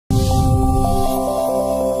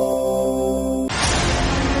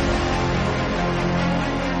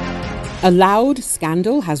A loud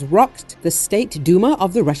scandal has rocked the State Duma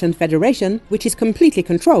of the Russian Federation, which is completely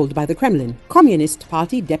controlled by the Kremlin. Communist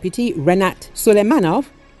Party Deputy Renat Suleimanov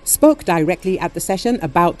spoke directly at the session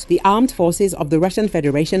about the armed forces of the Russian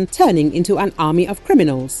Federation turning into an army of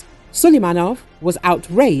criminals. Suleimanov was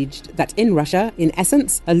outraged that in Russia, in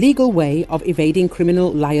essence, a legal way of evading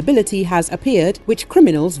criminal liability has appeared, which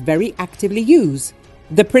criminals very actively use.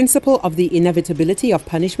 The principle of the inevitability of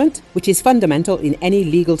punishment, which is fundamental in any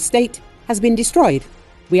legal state, has been destroyed.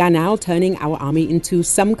 We are now turning our army into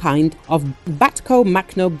some kind of Batko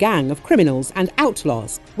Makhno gang of criminals and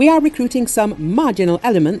outlaws. We are recruiting some marginal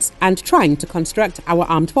elements and trying to construct our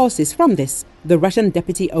armed forces from this, the Russian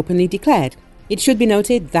deputy openly declared. It should be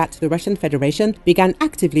noted that the Russian Federation began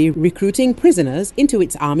actively recruiting prisoners into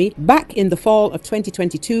its army back in the fall of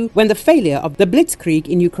 2022, when the failure of the blitzkrieg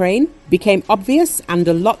in Ukraine became obvious and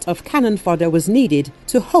a lot of cannon fodder was needed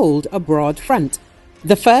to hold a broad front.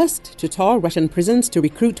 The first to tour Russian prisons to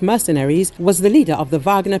recruit mercenaries was the leader of the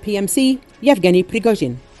Wagner PMC, Yevgeny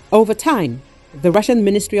Prigozhin. Over time, the Russian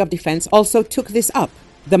Ministry of Defense also took this up.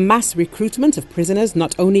 The mass recruitment of prisoners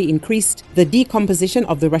not only increased the decomposition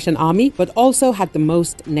of the Russian army, but also had the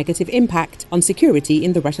most negative impact on security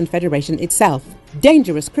in the Russian Federation itself.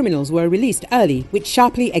 Dangerous criminals were released early, which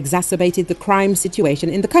sharply exacerbated the crime situation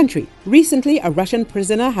in the country. Recently, a Russian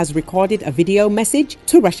prisoner has recorded a video message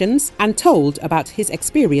to Russians and told about his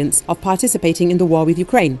experience of participating in the war with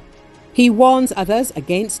Ukraine. He warns others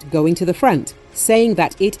against going to the front, saying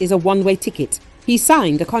that it is a one-way ticket. He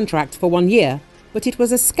signed a contract for 1 year, but it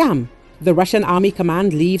was a scam. The Russian Army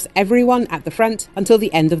Command leaves everyone at the front until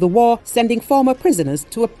the end of the war, sending former prisoners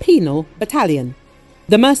to a penal battalion.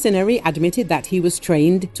 The mercenary admitted that he was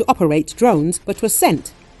trained to operate drones, but was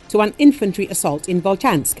sent to an infantry assault in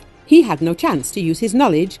Volchansk. He had no chance to use his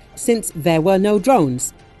knowledge since there were no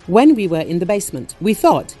drones. When we were in the basement, we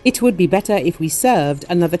thought it would be better if we served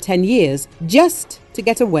another 10 years just to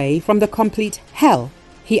get away from the complete hell,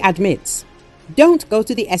 he admits. Don't go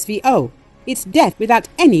to the SVO. It's death without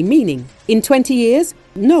any meaning. In 20 years,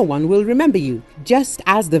 no one will remember you, just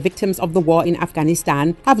as the victims of the war in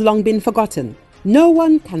Afghanistan have long been forgotten. No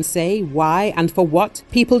one can say why and for what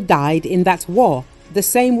people died in that war. The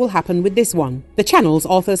same will happen with this one. The channel's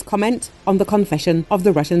authors comment on the confession of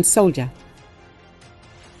the Russian soldier.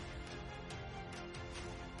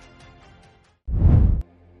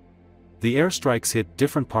 The airstrikes hit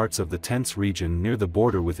different parts of the tense region near the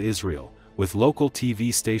border with Israel, with local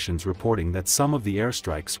TV stations reporting that some of the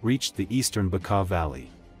airstrikes reached the eastern Bucha Valley.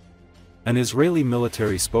 An Israeli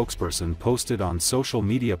military spokesperson posted on social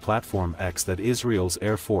media platform X that Israel's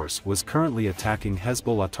Air Force was currently attacking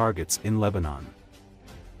Hezbollah targets in Lebanon.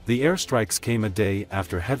 The airstrikes came a day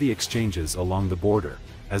after heavy exchanges along the border,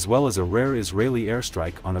 as well as a rare Israeli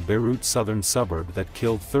airstrike on a Beirut southern suburb that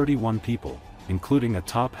killed 31 people, including a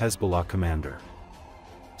top Hezbollah commander.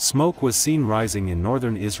 Smoke was seen rising in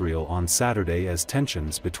northern Israel on Saturday as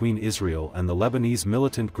tensions between Israel and the Lebanese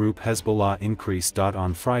militant group Hezbollah increased.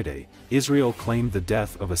 On Friday, Israel claimed the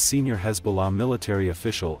death of a senior Hezbollah military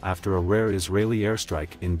official after a rare Israeli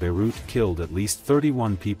airstrike in Beirut killed at least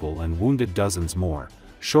 31 people and wounded dozens more,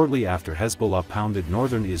 shortly after Hezbollah pounded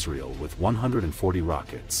northern Israel with 140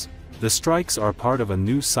 rockets. The strikes are part of a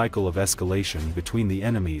new cycle of escalation between the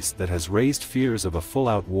enemies that has raised fears of a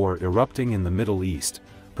full-out war erupting in the Middle East,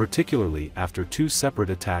 particularly after two separate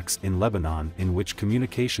attacks in Lebanon in which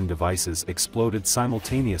communication devices exploded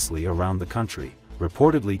simultaneously around the country,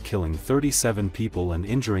 reportedly killing 37 people and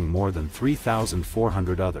injuring more than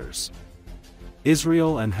 3,400 others.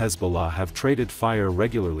 Israel and Hezbollah have traded fire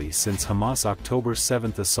regularly since Hamas' October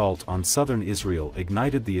 7th assault on southern Israel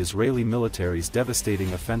ignited the Israeli military's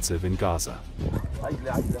devastating offensive in Gaza.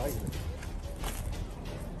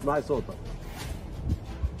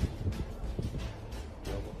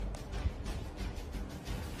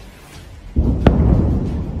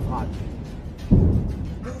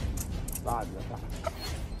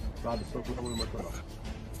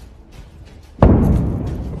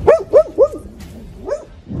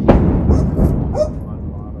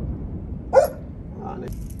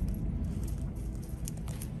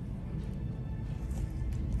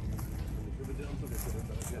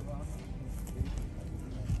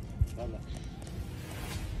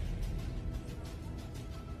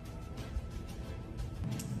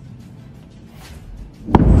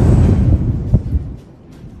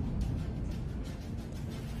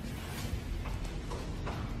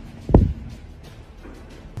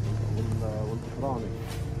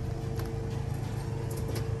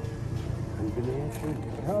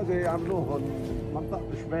 هذا يعملوهم منطقة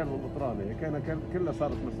شبال والبطرانة كلها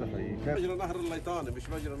صارت مسيحية. مجرى نهر الليطاني مش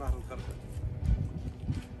مجرى نهر الخرطة.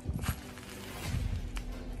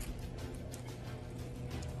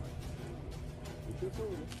 شو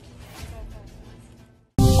يسوي؟